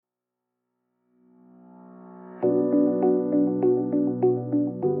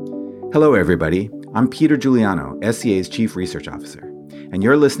Hello, everybody. I'm Peter Giuliano, SCA's Chief Research Officer, and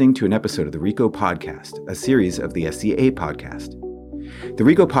you're listening to an episode of the RICO Podcast, a series of the SCA podcast. The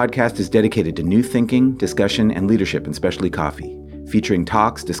RICO Podcast is dedicated to new thinking, discussion, and leadership in specialty coffee, featuring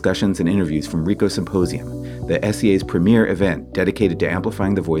talks, discussions, and interviews from RICO Symposium, the SCA's premier event dedicated to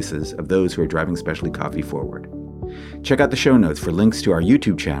amplifying the voices of those who are driving specialty coffee forward. Check out the show notes for links to our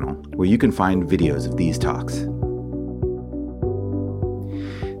YouTube channel, where you can find videos of these talks.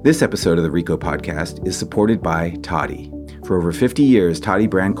 This episode of the RICO Podcast is supported by Toddy. For over 50 years, Toddy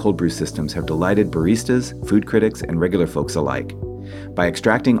brand cold brew systems have delighted baristas, food critics, and regular folks alike. By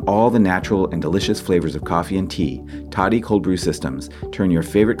extracting all the natural and delicious flavors of coffee and tea, Toddy cold brew systems turn your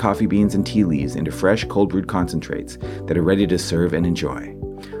favorite coffee beans and tea leaves into fresh cold brewed concentrates that are ready to serve and enjoy.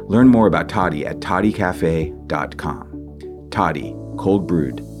 Learn more about Toddy at toddycafe.com. Toddy, cold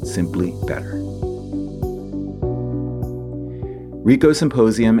brewed, simply better. RICO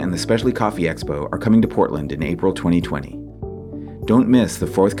Symposium and the Specialty Coffee Expo are coming to Portland in April 2020. Don't miss the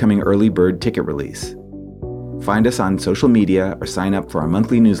forthcoming early bird ticket release. Find us on social media or sign up for our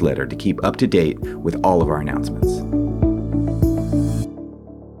monthly newsletter to keep up to date with all of our announcements.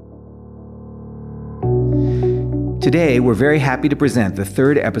 Today, we're very happy to present the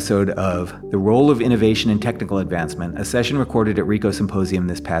third episode of The Role of Innovation in Technical Advancement, a session recorded at RICO Symposium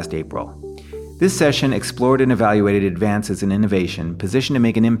this past April. This session explored and evaluated advances in innovation positioned to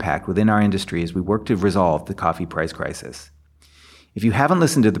make an impact within our industry as we work to resolve the coffee price crisis. If you haven't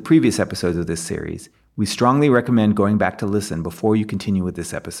listened to the previous episodes of this series, we strongly recommend going back to listen before you continue with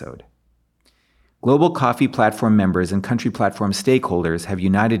this episode. Global Coffee Platform members and country platform stakeholders have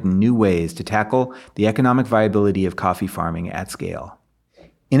united in new ways to tackle the economic viability of coffee farming at scale.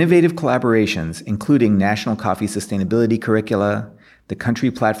 Innovative collaborations, including National Coffee Sustainability Curricula, the Country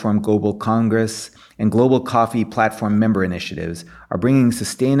Platform Global Congress, and Global Coffee Platform member initiatives, are bringing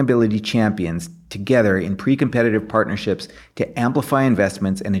sustainability champions together in pre-competitive partnerships to amplify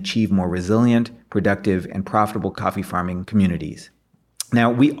investments and achieve more resilient, productive, and profitable coffee farming communities. Now,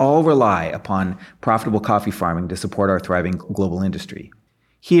 we all rely upon profitable coffee farming to support our thriving global industry.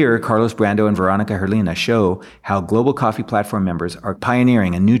 Here, Carlos Brando and Veronica Herlina show how Global Coffee Platform members are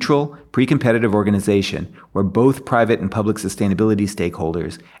pioneering a neutral, pre-competitive organization where both private and public sustainability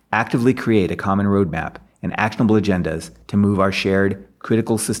stakeholders actively create a common roadmap and actionable agendas to move our shared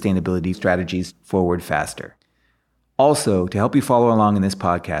critical sustainability strategies forward faster. Also, to help you follow along in this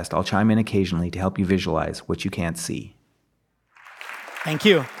podcast, I'll chime in occasionally to help you visualize what you can't see. Thank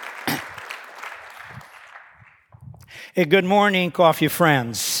you. Hey, good morning, coffee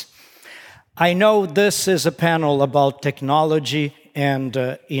friends. I know this is a panel about technology and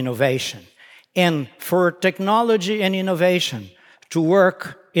innovation. And for technology and innovation to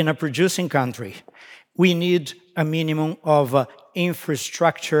work in a producing country, we need a minimum of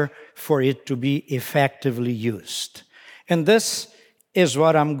infrastructure for it to be effectively used. And this is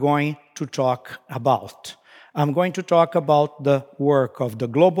what I'm going to talk about. I'm going to talk about the work of the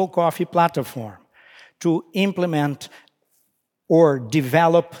Global Coffee Platform to implement or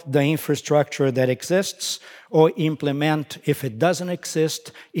develop the infrastructure that exists, or implement, if it doesn't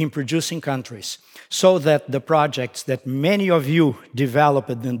exist, in producing countries, so that the projects that many of you developed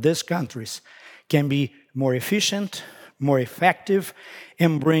in these countries can be more efficient, more effective,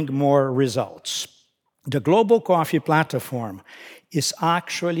 and bring more results. The Global Coffee Platform is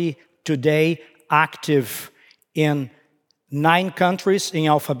actually today active in 9 countries in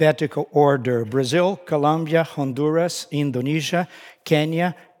alphabetical order: Brazil, Colombia, Honduras, Indonesia,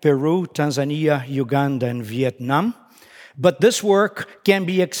 Kenya, Peru, Tanzania, Uganda, and Vietnam. But this work can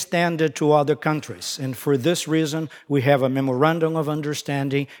be extended to other countries. And for this reason, we have a memorandum of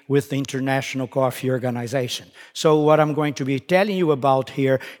understanding with the International Coffee Organization. So what I'm going to be telling you about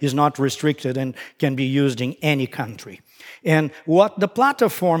here is not restricted and can be used in any country. And what the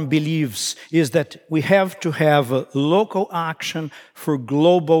platform believes is that we have to have a local action for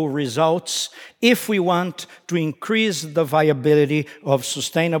global results if we want to increase the viability of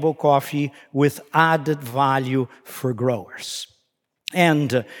sustainable coffee with added value for growers.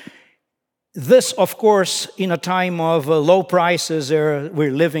 And this, of course, in a time of low prices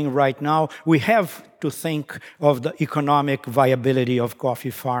we're living right now, we have to think of the economic viability of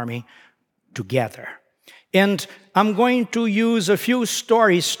coffee farming together. And I'm going to use a few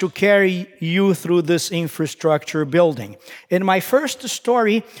stories to carry you through this infrastructure building. And my first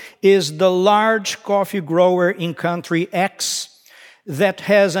story is the large coffee grower in country X that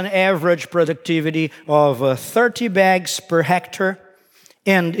has an average productivity of 30 bags per hectare,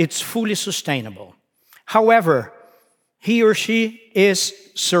 and it's fully sustainable. However, he or she is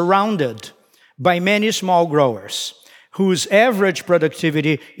surrounded by many small growers whose average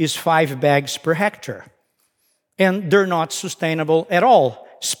productivity is 5 bags per hectare. And they're not sustainable at all,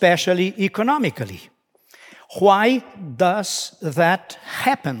 especially economically. Why does that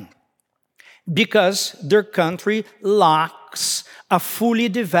happen? Because their country lacks a fully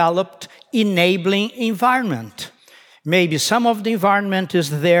developed enabling environment. Maybe some of the environment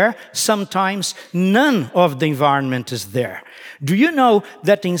is there, sometimes none of the environment is there. Do you know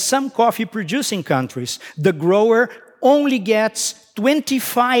that in some coffee-producing countries, the grower only gets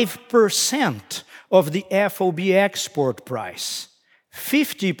 25% of the FOB export price,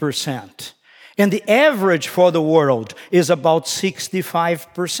 50%, and the average for the world is about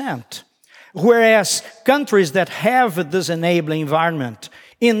 65%. Whereas countries that have this enabling environment,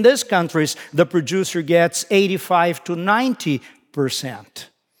 in these countries, the producer gets 85 to 90%.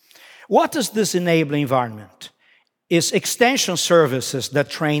 What is this enabling environment? It's extension services that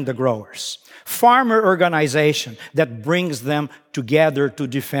train the growers, farmer organization that brings them together to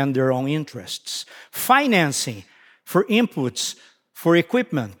defend their own interests, financing for inputs, for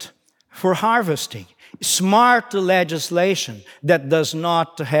equipment, for harvesting, smart legislation that does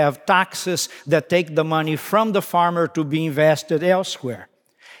not have taxes that take the money from the farmer to be invested elsewhere,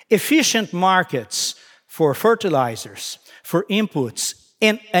 efficient markets for fertilizers, for inputs,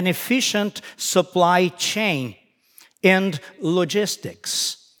 and an efficient supply chain and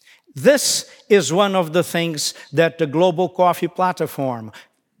logistics. This is one of the things that the Global Coffee Platform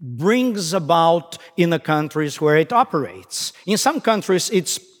brings about in the countries where it operates. In some countries,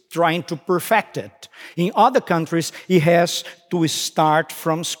 it's trying to perfect it. In other countries, it has to start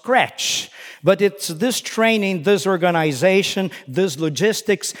from scratch. But it's this training, this organization, this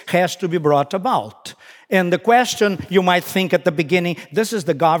logistics has to be brought about. And the question you might think at the beginning, this is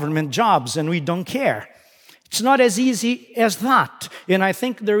the government jobs and we don't care. It's not as easy as that. And I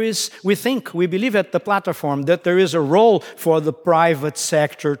think we believe at the platform that there is a role for the private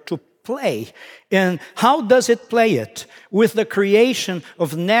sector to play. And how does it play it? With the creation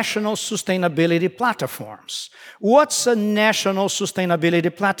of national sustainability platforms. What's a national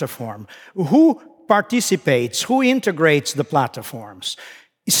sustainability platform? Who participates? Who integrates the platforms?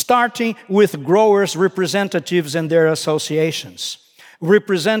 Starting with growers' representatives and their associations,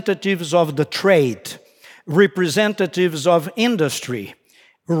 representatives of the trade, representatives of industry,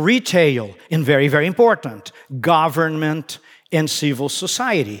 retail, and very, very important, government and civil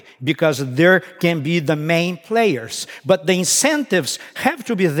society, because there can be the main players. But the incentives have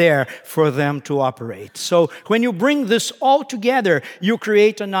to be there for them to operate. So when you bring this all together, you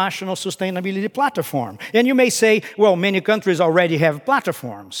create a national sustainability platform. And you may say, well, many countries already have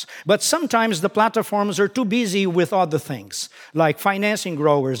platforms. But sometimes the platforms are too busy with other things, like financing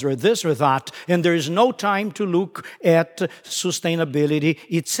growers or this or that, and there is no time to look at sustainability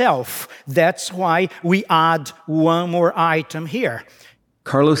itself. That's why we add one more item here.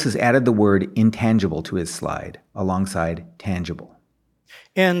 Carlos has added the word intangible to his slide alongside tangible.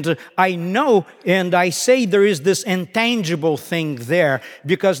 And I know, and I say there is this intangible thing there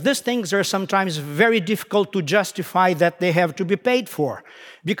because these things are sometimes very difficult to justify that they have to be paid for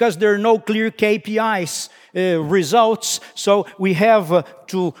because there are no clear KPIs, results, so we have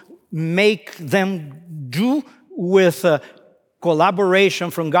to make them do with collaboration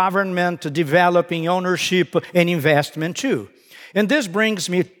from government, developing ownership and investment too. And this brings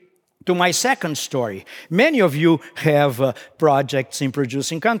me to my second story. Many of you have projects in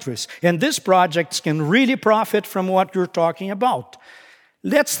producing countries, and these projects can really profit from what you're talking about.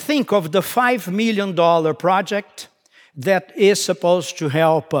 Let's think of the $5 million project that is supposed to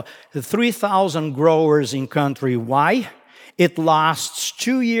help 3,000 growers in country Y. It lasts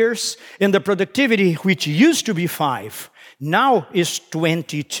 2 years, and the productivity, which used to be 5, now is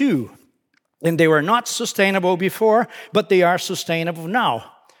 22. And they were not sustainable before, but they are sustainable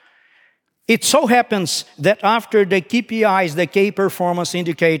now. It so happens that after the KPIs, the key performance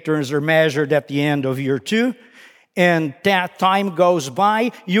indicators, are measured at the end of year 2, and that time goes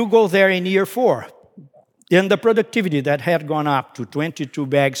by, you go there in year 4. And the productivity that had gone up to 22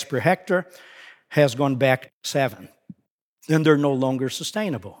 bags per hectare has gone back to 7. And they're no longer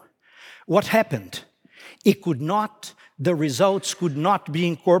sustainable. What happened? The results could not be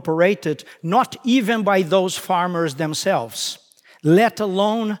incorporated, not even by those farmers themselves, let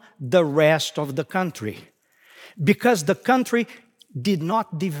alone the rest of the country. Because the country did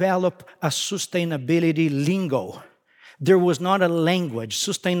not develop a sustainability lingo. There was not a language.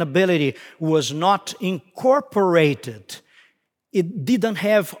 Sustainability was not incorporated. It didn't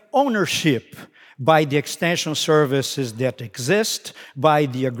have ownership by the extension services that exist, by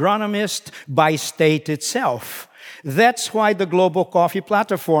the agronomist, by state itself. That's why the Global Coffee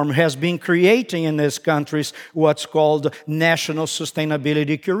Platform has been creating in these countries what's called national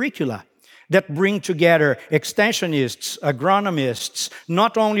sustainability curricula that bring together extensionists, agronomists,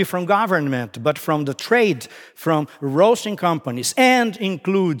 not only from government, but from the trade, from roasting companies, and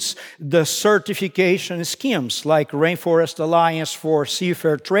includes the certification schemes like Rainforest Alliance for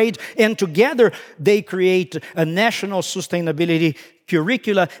Seafair Trade. And together, they create a national sustainability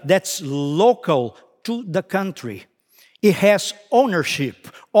curricula that's local to the country. It has ownership,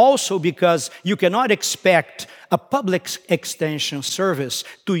 also because you cannot expect a public extension service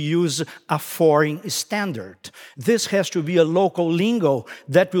to use a foreign standard. This has to be a local lingo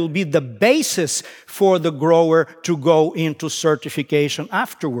that will be the basis for the grower to go into certification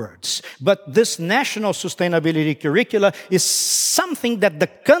afterwards. But this national sustainability curricula is something that the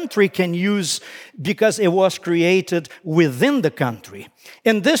country can use because it was created within the country.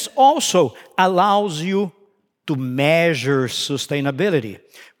 And this also allows you to measure sustainability.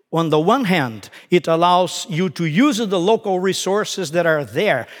 On the one hand, it allows you to use the local resources that are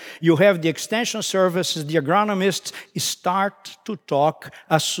there. You have the extension services, the agronomists start to talk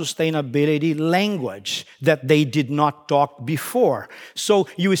a sustainability language that they did not talk before. So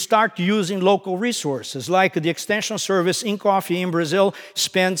you start using local resources, like the extension service in coffee in Brazil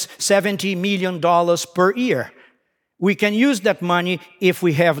spends $70 million per year. We can use that money if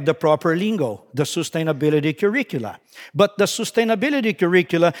we have the proper lingo, the sustainability curricula. But the sustainability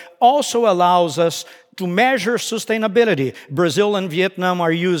curricula also allows us to measure sustainability. Brazil and Vietnam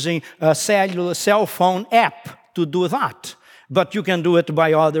are using a cellular cell phone app to do that. But you can do it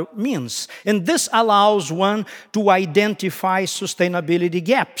by other means. And this allows one to identify sustainability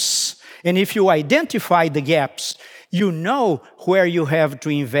gaps. And if you identify the gaps, you know where you have to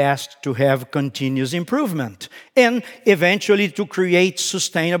invest to have continuous improvement and eventually to create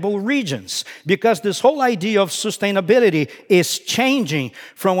sustainable regions. Because this whole idea of sustainability is changing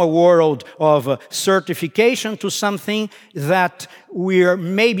from a world of certification to something that we're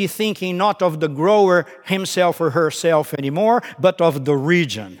maybe thinking not of the grower himself or herself anymore, but of the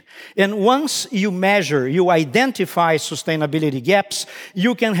region. And once you measure, you identify sustainability gaps,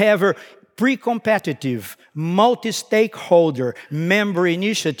 you can have a pre-competitive, multi-stakeholder member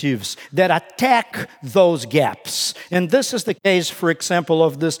initiatives that attack those gaps. And this is the case, for example,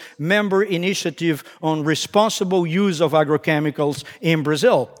 of this member initiative on responsible use of agrochemicals in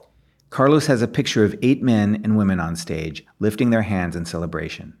Brazil. Carlos has a picture of 8 men and women on stage, lifting their hands in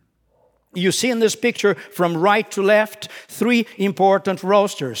celebration. You see in this picture, from right to left, 3 important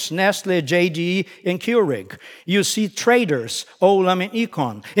roasters, Nestle, JDE, and Keurig. You see traders, Olam and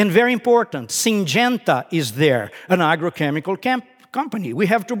Econ. And very important, Syngenta is there, an agrochemical company. We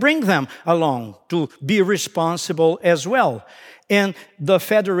have to bring them along to be responsible as well. And the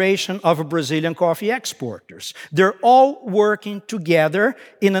Federation of Brazilian Coffee Exporters. They're all working together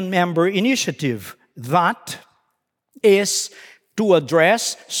in a member initiative that is to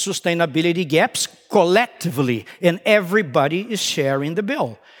address sustainability gaps collectively, and everybody is sharing the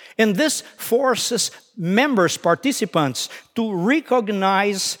bill. And this forces members, participants, to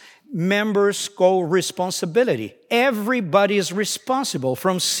recognize members' co-responsibility. Everybody is responsible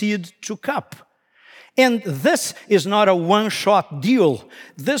from seed to cup. And this is not a one-shot deal.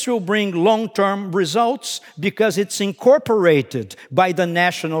 This will bring long-term results because it's incorporated by the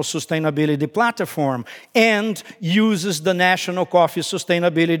National Sustainability Platform and uses the National Coffee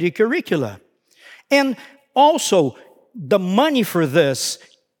Sustainability Curricula. And also, the money for this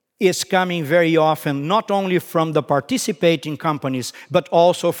is coming very often not only from the participating companies, but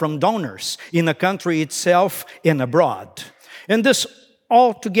also from donors in the country itself and abroad. And this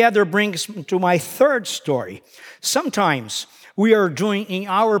altogether brings me to my third story. Sometimes we are doing in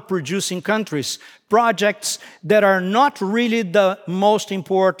our producing countries projects that are not really the most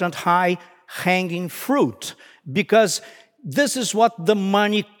important high-hanging fruit, because this is what the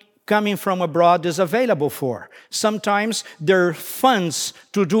money coming from abroad is available for. Sometimes there are funds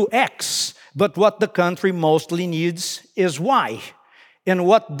to do X, but what the country mostly needs is Y. And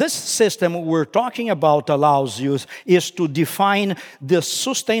what this system we're talking about allows you is to define the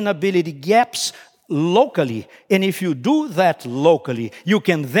sustainability gaps locally. And if you do that locally, you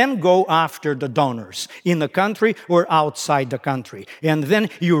can then go after the donors in the country or outside the country. And then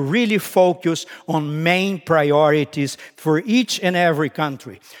you really focus on main priorities for each and every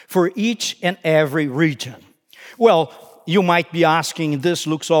country, for each and every region. Well, you might be asking, this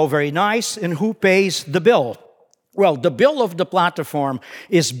looks all very nice, and who pays the bill? Well, the bill of the platform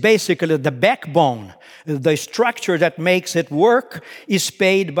is basically the backbone. The structure that makes it work is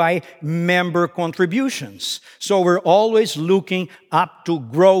paid by member contributions. So we're always looking up to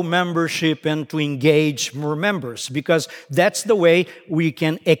grow membership and to engage more members, because that's the way we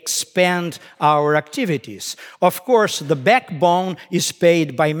can expand our activities. Of course, the backbone is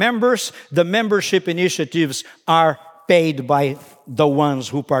paid by members. The membership initiatives are paid by the ones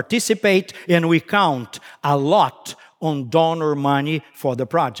who participate, and we count a lot on donor money for the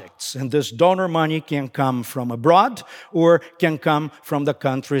projects. And this donor money can come from abroad or can come from the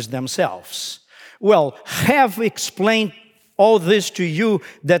countries themselves. Well, have explained all this to you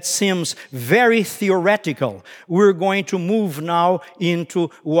that seems very theoretical. We're going to move now into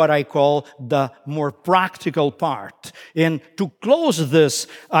what I call the more practical part. And to close this,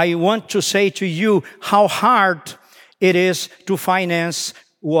 I want to say to you how hard it is to finance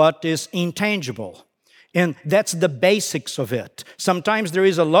what is intangible. And that's the basics of it. Sometimes there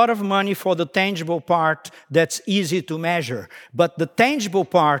is a lot of money for the tangible part that's easy to measure. But the tangible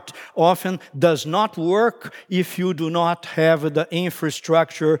part often does not work if you do not have the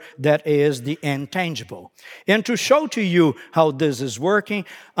infrastructure that is the intangible. And to show to you how this is working,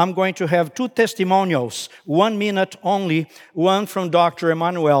 I'm going to have two testimonials, 1 minute only, one from Dr.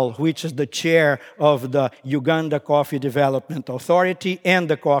 Emmanuel, which is the chair of the Uganda Coffee Development Authority and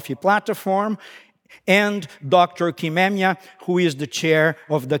the Coffee Platform, and Dr. Kimemia, who is the chair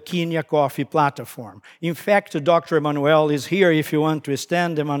of the Kenya Coffee Platform. In fact, Dr. Emmanuel is here if you want to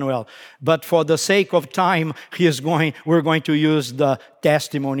stand, Emmanuel. But for the sake of time, we're going to use the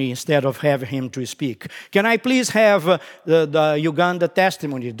testimony instead of having him to speak. Can I please have the Uganda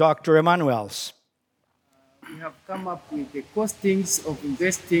testimony, Dr. Emmanuel's? We have come up with the costings of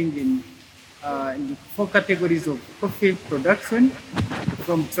investing in the 4 categories of coffee production,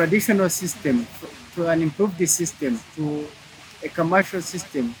 from traditional system to an improved system, to a commercial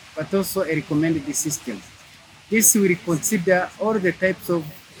system, but also a recommended system. This will consider all the types of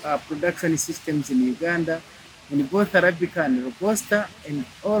production systems in Uganda, in both Arabica and Robusta, in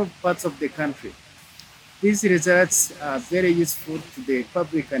all parts of the country. These results are very useful to the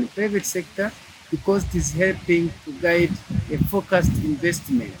public and private sector because it is helping to guide a focused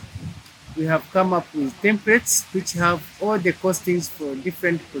investment. We have come up with templates which have all the costings for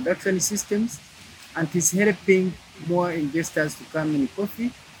different production systems, and is helping more investors to come in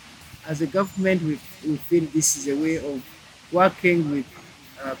coffee. As a government, we feel this is a way of working with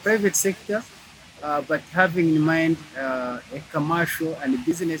private sector, but having in mind a commercial and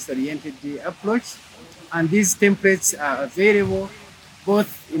business-oriented approach. And these templates are available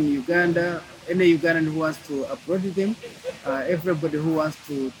both in Uganda, any Ugandan who wants to upload them, everybody who wants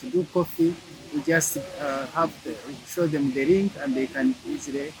to do coffee, we just show them the link and they can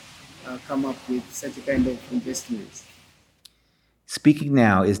easily come up with such a kind of investments. Speaking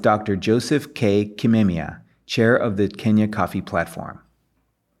now is Dr. Joseph K. Kimemia, chair of the Kenya Coffee Platform.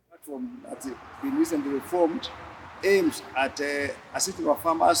 The platform that's been recently reformed aims at assisting our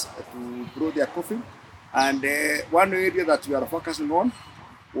farmers to grow their coffee. And one area that we are focusing on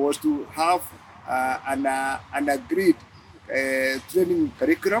was to have an agreed training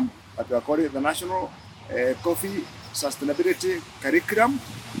curriculum that we are calling the National Coffee Sustainability Curriculum,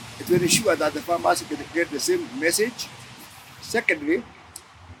 to ensure that the farmers can get the same message. Secondly,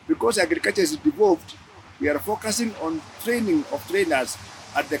 because agriculture is devolved, we are focusing on training of trainers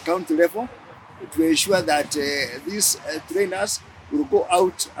at the county level to ensure that these trainers will go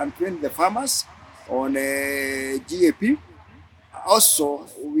out and train the farmers on GAP. Also,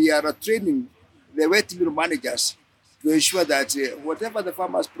 we are training the wet mill managers to ensure that whatever the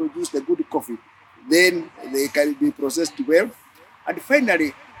farmers produce, the good coffee, then they can be processed well. And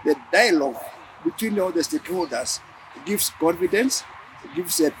finally, the dialogue between all the stakeholders gives confidence,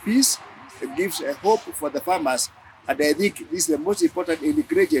 gives a peace, gives a hope for the farmers. And I think this is the most important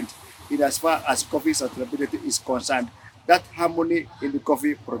ingredient in as far as coffee sustainability is concerned, that harmony in the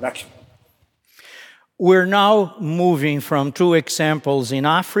coffee production. We're now moving from 2 examples in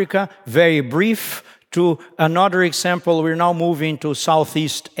Africa, very brief, to another example. We're now moving to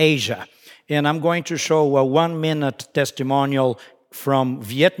Southeast Asia. And I'm going to show a 1-minute testimonial from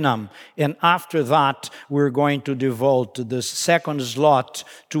Vietnam. And after that, we're going to devote the second slot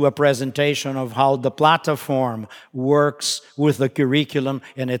to a presentation of how the platform works with the curriculum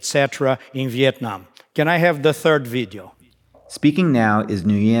and etc. in Vietnam. Can I have the third video? Speaking now is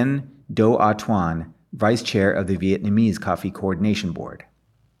Nguyen Do A Tuan, Vice Chair of the Vietnamese Coffee Coordination Board.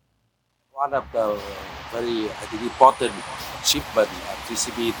 One of the very, I think, important achievement at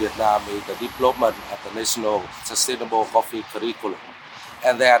TCB Vietnam is the development of the National Sustainable Coffee Curriculum.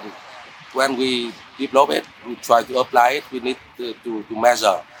 And then when we develop it, we try to apply it, we need to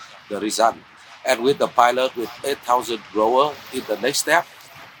measure the result. And with the pilot with 8,000 growers in the next step,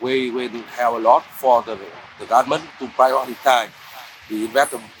 we will have a lot for the government to prioritize the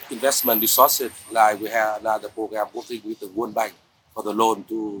investment resources. Like we have another program working with the World Bank for the loan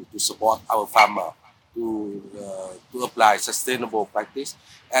to support our farmer to apply sustainable practice.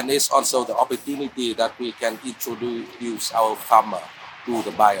 And it's also the opportunity that we can introduce our farmer to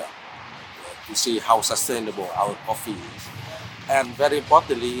the buyer to see how sustainable our coffee is. And very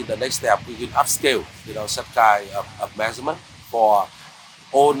importantly, the next step, we will upscale, such kind of measurement for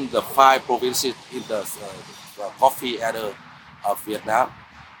all the 5 provinces in the coffee area of Vietnam.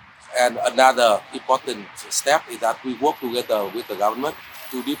 And another important step is that we work together with the government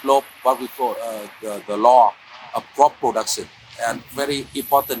to develop what we call the law of crop production. And very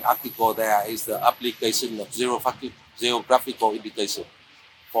important article there is the application of geographical indication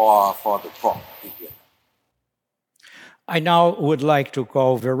for the crop in Vietnam. I now would like to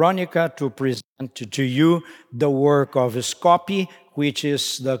call Veronica to present to you the work of SCOPI, which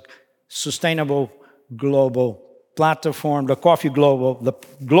is the Sustainable Global Platform, the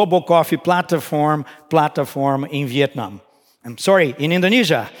Global Coffee Platform in Vietnam. I'm sorry, in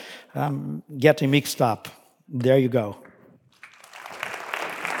Indonesia. I'm getting mixed up. There you go.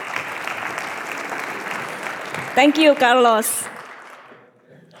 Thank you, Carlos.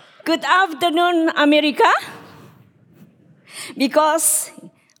 Good afternoon, America. Because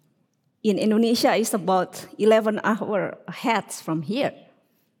in Indonesia, it's about 11 hours ahead from here.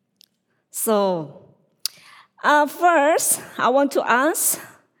 So, first, I want to ask,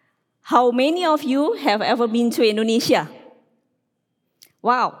 how many of you have ever been to Indonesia?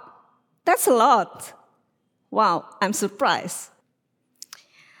 Wow, that's a lot. Wow, I'm surprised.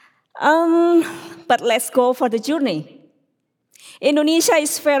 But let's go for the journey. Indonesia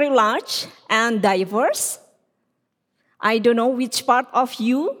is very large and diverse. I don't know which part of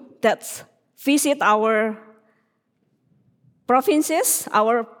you that visit our provinces,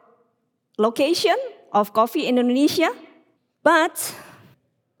 our location of coffee in Indonesia, but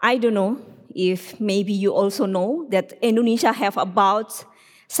I don't know if maybe you also know that Indonesia have about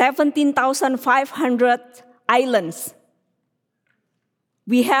 17,500 islands.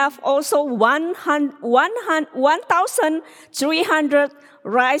 We have also 1,300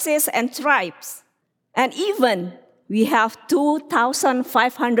 races and tribes. And even we have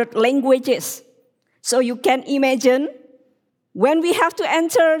 2,500 languages. So you can imagine when we have to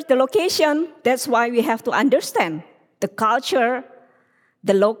enter the location, that's why we have to understand the culture,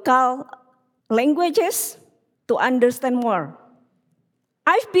 the local languages to understand more.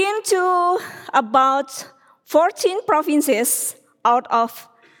 I've been to about 14 provinces out of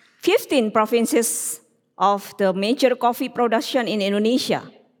 15 provinces of the major coffee production in Indonesia.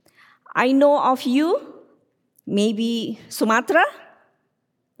 I know of you, maybe Sumatra,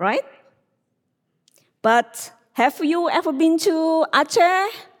 right? But have you ever been to Aceh,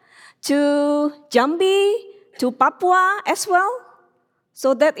 to Jambi, to Papua as well?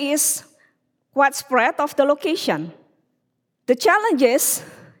 So that is quite spread of the location. The challenges,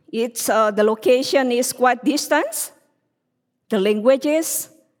 the location is quite distant, the languages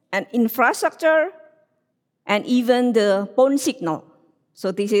and infrastructure, and even the phone signal.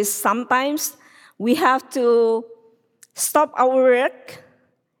 So this is sometimes we have to stop our work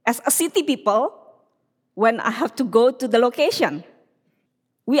as a city people when I have to go to the location.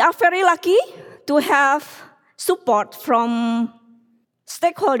 We are very lucky to have support from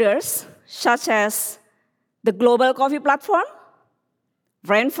stakeholders such as the Global Coffee Platform,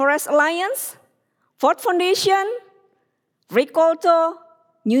 Rainforest Alliance, Ford Foundation, Ricolto,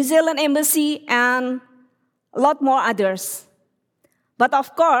 New Zealand Embassy, and a lot more others. But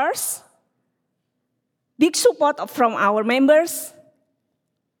of course, big support from our members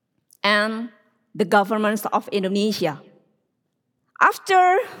and the governments of Indonesia.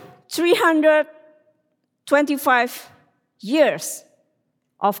 After 325 years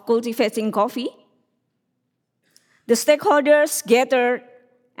of cultivating coffee, the stakeholders gathered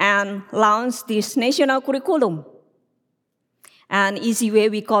and launched this national curriculum. And easy way,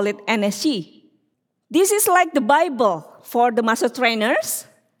 we call it NSG. This is like the Bible for the master trainers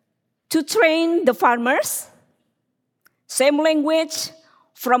to train the farmers. Same language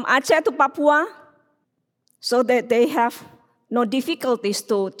from Aceh to Papua, so that they have no difficulties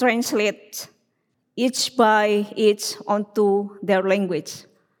to translate each by each onto their language.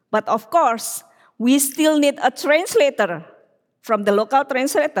 But of course, we still need a translator from the local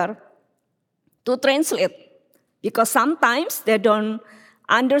translator to translate, because sometimes they don't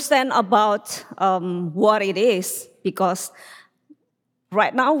understand about what it is, because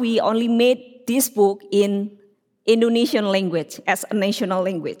Right now, we only made this book in Indonesian language as a national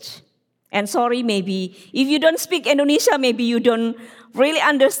language. And sorry, maybe if you don't speak Indonesia, maybe you don't really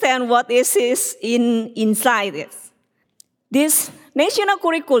understand what is inside it. This national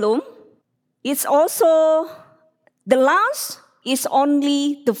curriculum is also, the launch is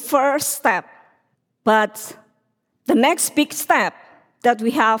only the first step. But the next big step that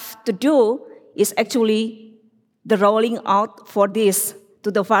we have to do is actually the rolling out for this to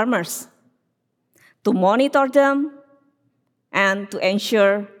the farmers, to monitor them, and to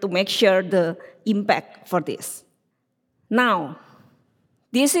make sure the impact for this. Now,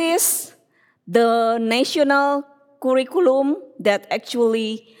 this is the national curriculum that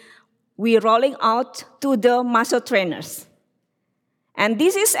actually we're rolling out to the master trainers. And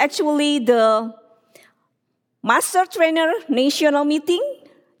this is actually the master trainer national meeting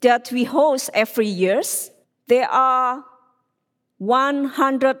that we host every year. There are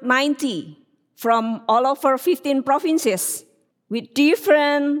 190 from all over 15 provinces with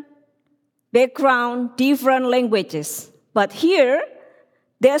different background, different languages. But here,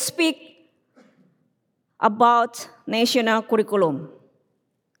 they speak about national curriculum,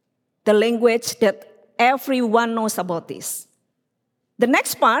 the language that everyone knows about this. The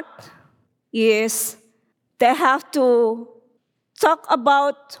next part is they have to talk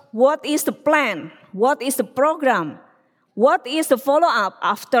about what is the plan, what is the program, what is the follow-up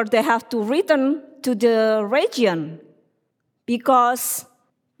after they have to return to the region. Because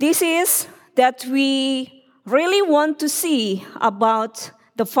this is that we really want to see about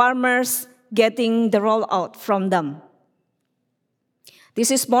the farmers getting the rollout from them.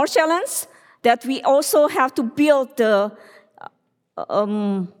 This is more challenge that we also have to build the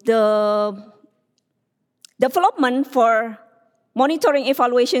development for monitoring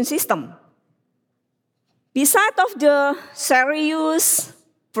evaluation system. Besides of the serious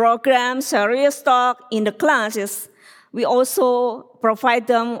program, serious talk in the classes, we also provide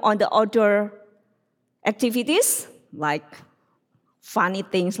them on the other activities, like funny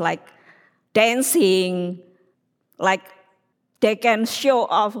things like dancing, like they can show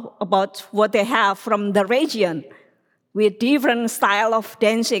off about what they have from the region with different style of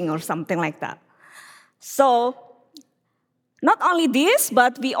dancing or something like that. So, not only this,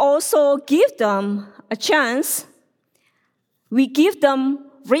 but we also give them a chance. We give them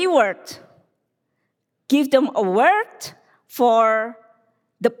reward. Give them award for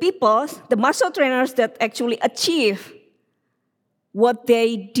the people, the master trainers that actually achieve what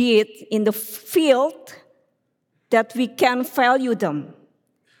they did in the field, that we can value them.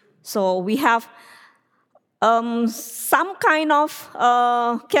 So we have some kind of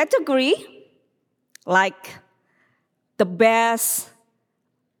category, like the best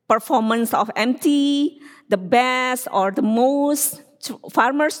performance of MT, the best or the most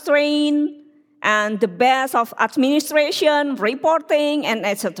farmers trained, and the best of administration, reporting, and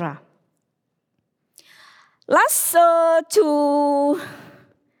etc. Last 2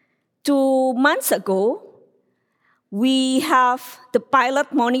 months ago, we have the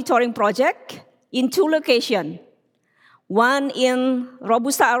pilot monitoring project in 2 locations. One in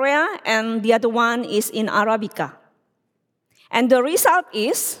Robusta area, and the other one is in Arabica. And the result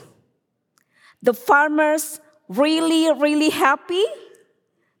is the farmers really, really happy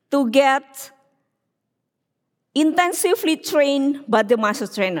to get intensively trained by the master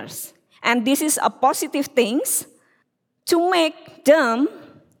trainers. And this is a positive thing to make them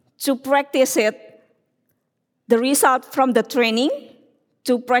to practice it, the result from the training,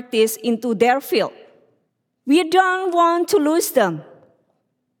 to practice into their field. We don't want to lose them.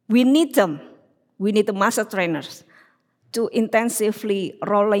 We need them. We need the master trainers to intensively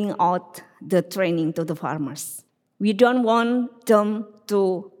rolling out the training to the farmers. We don't want them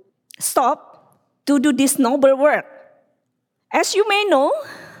to stop to do this noble work. As you may know,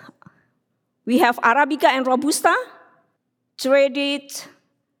 we have Arabica and Robusta, traded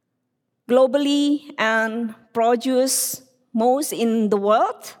globally and produce most in the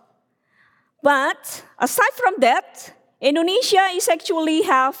world. But aside from that, Indonesia is actually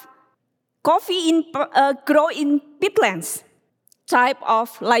have coffee grow in peatlands, type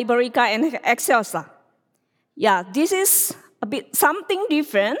of Liberica and Excelsa. Yeah, this is a bit something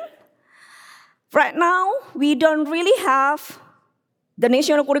different. Right now, we don't really have the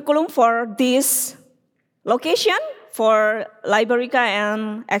national curriculum for this location, for Liberica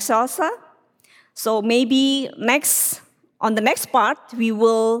and Excelsa. So maybe on the next part, we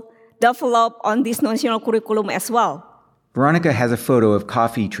will develop on this national curriculum as well. Veronica has a photo of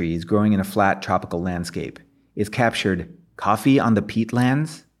coffee trees growing in a flat tropical landscape. It's captured, "Coffee on the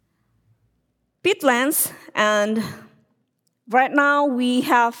peatlands?" Peatlands, and Right now, we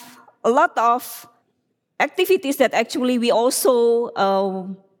have a lot of activities that actually we also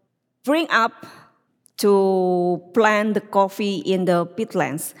bring up to plant the coffee in the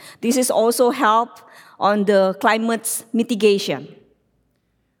peatlands. This is also help on the climate mitigation.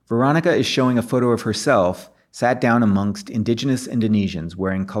 Veronica is showing a photo of herself sat down amongst indigenous Indonesians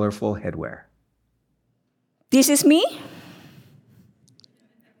wearing colorful headwear. This is me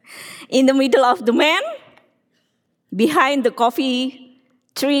in the middle of the man, behind the coffee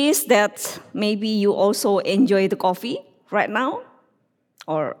trees that maybe you also enjoy the coffee right now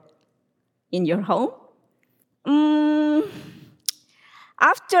or in your home.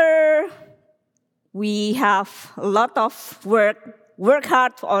 After we have a lot of work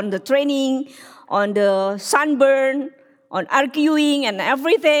hard on the training, on the sunburn, on arguing and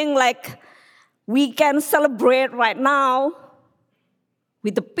everything, like we can celebrate right now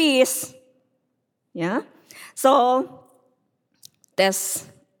with the peace. Yeah. So that's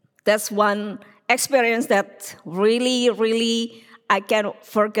one experience that really I cannot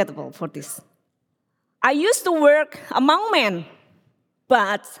forgettable for this. I used to work among men,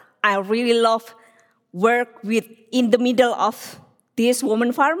 but I really love work in the middle of these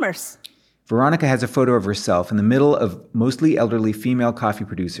women farmers. Veronica has a photo of herself in the middle of mostly elderly female coffee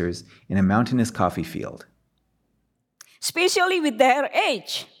producers in a mountainous coffee field. Especially with their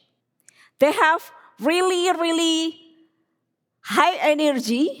age. They have really high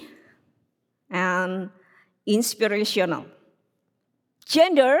energy and inspirational.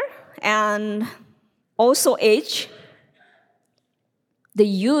 Gender and also age, the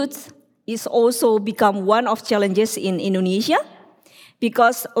youth is also become one of challenges in Indonesia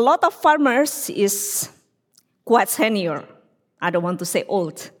because a lot of farmers is quite senior. I don't want to say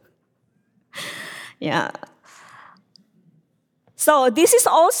old. Yeah. So this is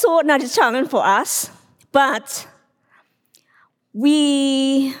also another challenge for us, but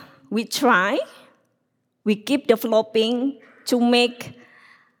we try, we keep developing to make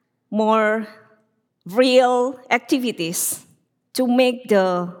more real activities to make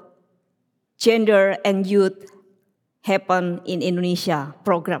the gender and youth happen in Indonesia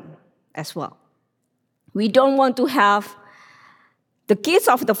program as well. We don't want to have the kids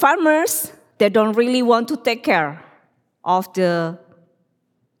of the farmers, they don't really want to take care of the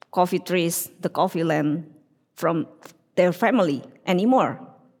coffee trees, the coffee land from their family anymore.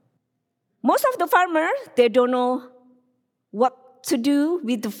 Most of the farmers, they don't know what to do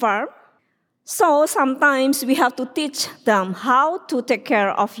with the farm. So sometimes we have to teach them how to take care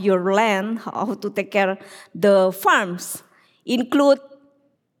of your land, how to take care of the farms.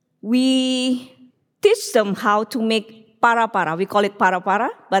 We teach them how to make para-para. We call it para-para,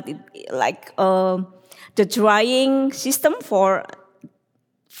 but the drying system for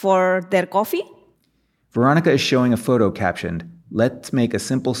their coffee. Veronica is showing a photo captioned, "Let's make a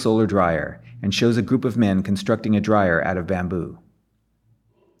simple solar dryer," and shows a group of men constructing a dryer out of bamboo.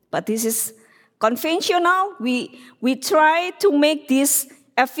 But this is conventional. We try to make this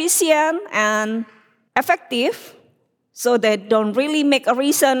efficient and effective so they don't really make a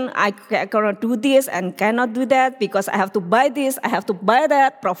reason I cannot do this and cannot do that because I have to buy this, I have to buy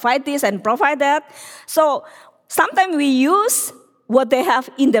that, provide this and provide that. So sometimes we use what they have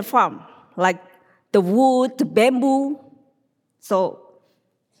in their farm, like the wood, the bamboo. So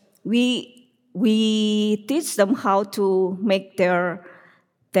we teach them how to make their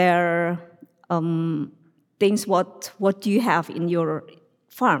things what you have in your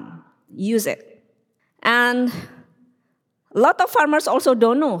farm, use it. And a lot of farmers also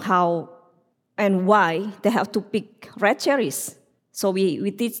don't know how and why they have to pick red cherries. So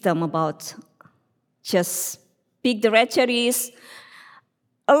we teach them about just pick the red cherries.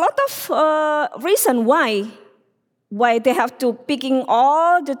 A lot of reason why they have to picking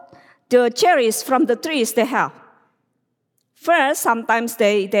all the cherries from the trees they have. First, sometimes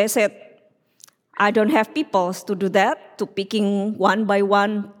they said, I don't have people to do that, to picking one by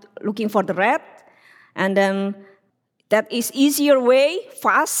one, looking for the red. And then that is easier way,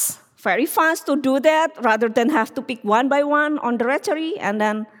 fast, very fast to do that, rather than have to pick one by one on the red cherry, and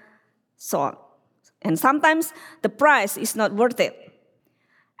then so on. And sometimes the price is not worth it.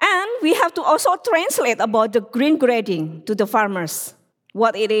 And we have to also translate about the green grading to the farmers,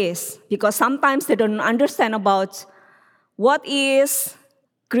 what it is, because sometimes they don't understand about what is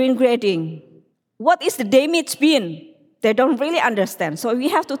green grading, what is the damaged bean. They don't really understand. So we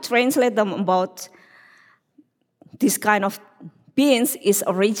have to translate them about this kind of beans is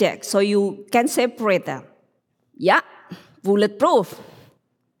a reject, so you can separate them. Yeah, bulletproof.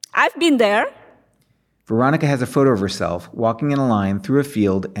 I've been there. Veronica has a photo of herself walking in a line through a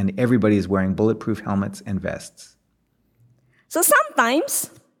field, and everybody is wearing bulletproof helmets and vests. So sometimes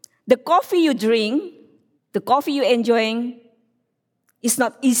the coffee you drink, the coffee you're enjoying, is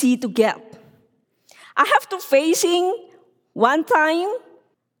not easy to get. I have to facing one time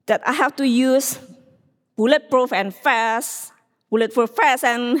that I have to use bulletproof vests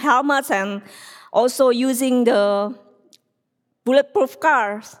and helmets, and also using the bulletproof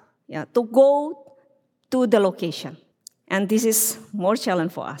cars to go to the location. And this is more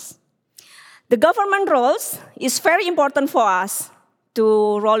challenge for us. The government roles is very important for us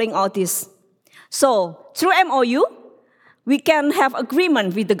to rolling out this. So through MOU, we can have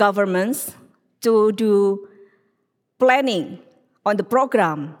agreement with the governments to do planning on the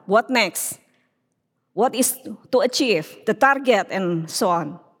program, what next, what is to achieve, the target, and so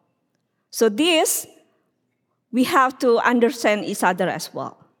on. So this, we have to understand each other as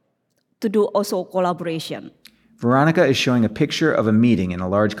well, to do also collaboration. Veronica is showing a picture of a meeting in a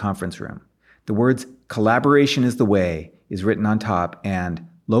large conference room. The words, "Collaboration is the way," is written on top, and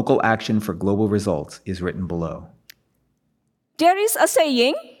 "Local action for global results" is written below. There is a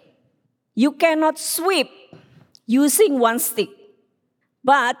saying, you cannot sweep using one stick,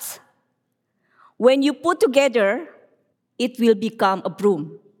 but when you put together, it will become a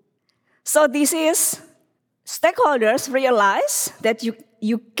broom. So this is, stakeholders realize that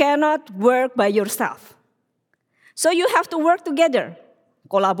you cannot work by yourself. So you have to work together,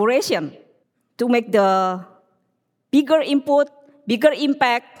 collaboration, to make the bigger input, bigger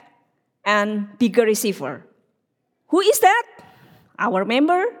impact, and bigger receiver. Who is that? Our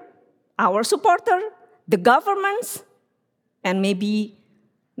member, our supporter, the governments, and maybe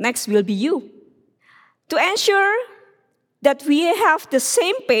next will be you. To ensure that we have the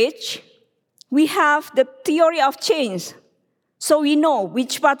same page, we have the theory of change. So we know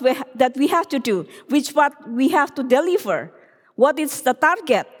which part that we have to do, which part we have to deliver, what is the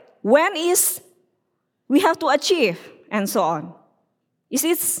target, when is we have to achieve, and so on.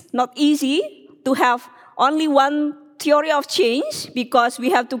 It's not easy to have only one theory of change because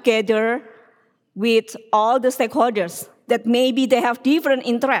we have to gather with all the stakeholders that maybe they have different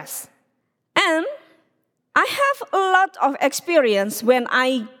interests. And I have a lot of experience when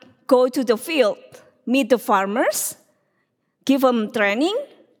I go to the field, meet the farmers, give them training.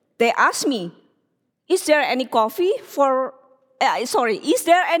 They ask me, is there any is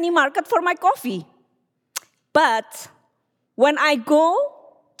there any market for my coffee? But when I go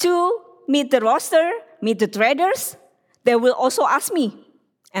to meet the roaster, meet the traders, they will also ask me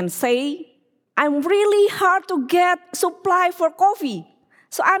and say, I'm really hard to get supply for coffee.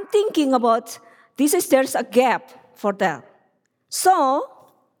 So I'm thinking about there's a gap for that. So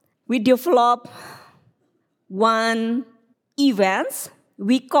we develop one event.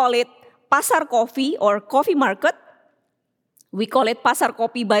 We call it Pasar Coffee or Coffee Market. We call it Pasar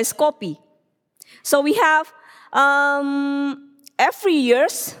Kopi by Skopi. So we have every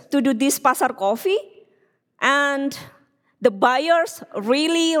years to do this Pasar Coffee, and the buyers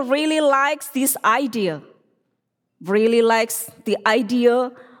really, really likes this idea. Really likes the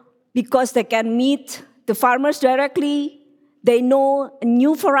idea because they can meet the farmers directly. They know a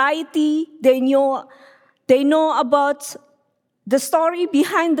new variety. They know about the story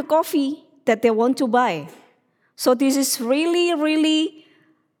behind the coffee that they want to buy. So this is really, really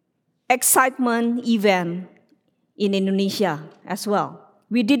excitement event in Indonesia as well.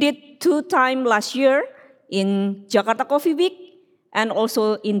 We did it 2 times last year in Jakarta Coffee Week and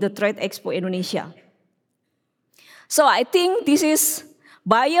also in the Trade Expo Indonesia. So I think this is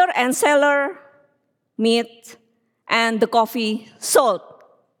buyer and seller meet and the coffee sold.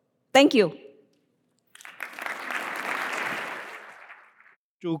 Thank you.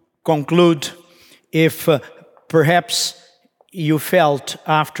 To conclude, if perhaps you felt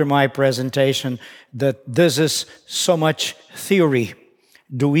after my presentation that this is so much theory,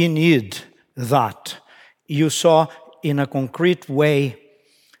 do we need that? You saw in a concrete way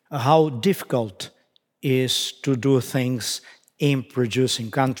how difficult it is to do things in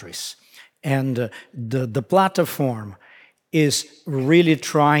producing countries. And the platform is really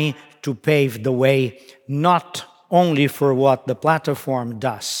trying to pave the way, not only for what the platform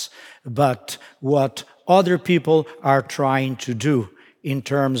does, but what other people are trying to do in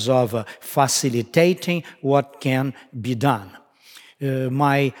terms of facilitating what can be done.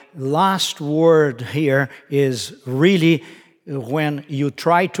 My last word here is really when you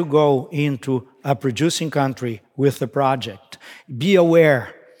try to go into a producing country with a project, be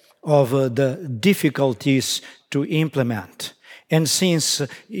aware of the difficulties to implement. And since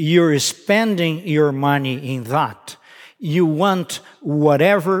you're spending your money in that, you want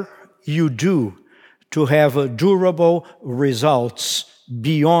whatever you do to have durable results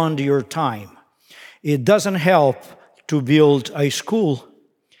beyond your time. It doesn't help to build a school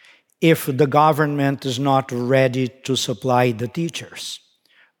if the government is not ready to supply the teachers,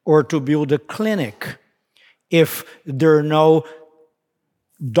 or to build a clinic if there are no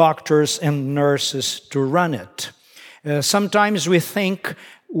doctors and nurses to run it. Sometimes we think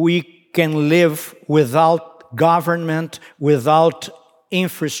we can live without government, without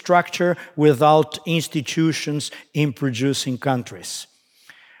infrastructure, without institutions in producing countries.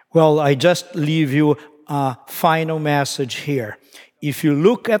 Well, I just leave you a final message here. If you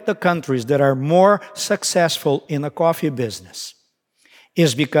look at the countries that are more successful in the coffee business,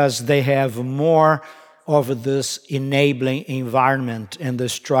 it's because they have more of this enabling environment and the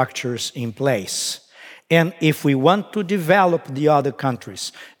structures in place. And if we want to develop the other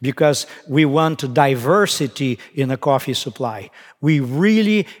countries, because we want diversity in the coffee supply, we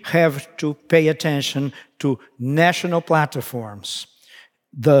really have to pay attention to national platforms.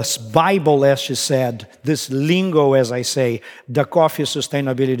 This Bible, as she said, this lingo, as I say, the coffee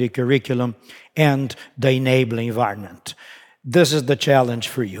sustainability curriculum, and the enabling environment. This is the challenge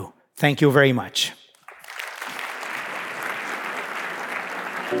for you. Thank you very much.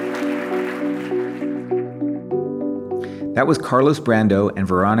 That was Carlos Brando and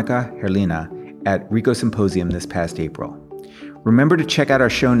Veronica Herlina at RICO Symposium this past April. Remember to check out our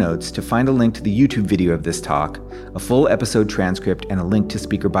show notes to find a link to the YouTube video of this talk, a full episode transcript, and a link to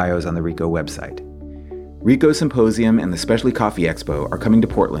speaker bios on the RICO website. RICO Symposium and the Specialty Coffee Expo are coming to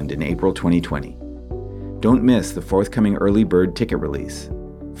Portland in April 2020. Don't miss the forthcoming early bird ticket release.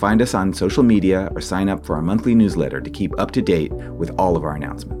 Find us on social media or sign up for our monthly newsletter to keep up to date with all of our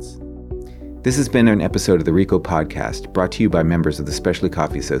announcements. This has been an episode of the RICO Podcast brought to you by members of the Specialty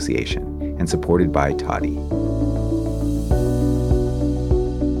Coffee Association and supported by Toddy.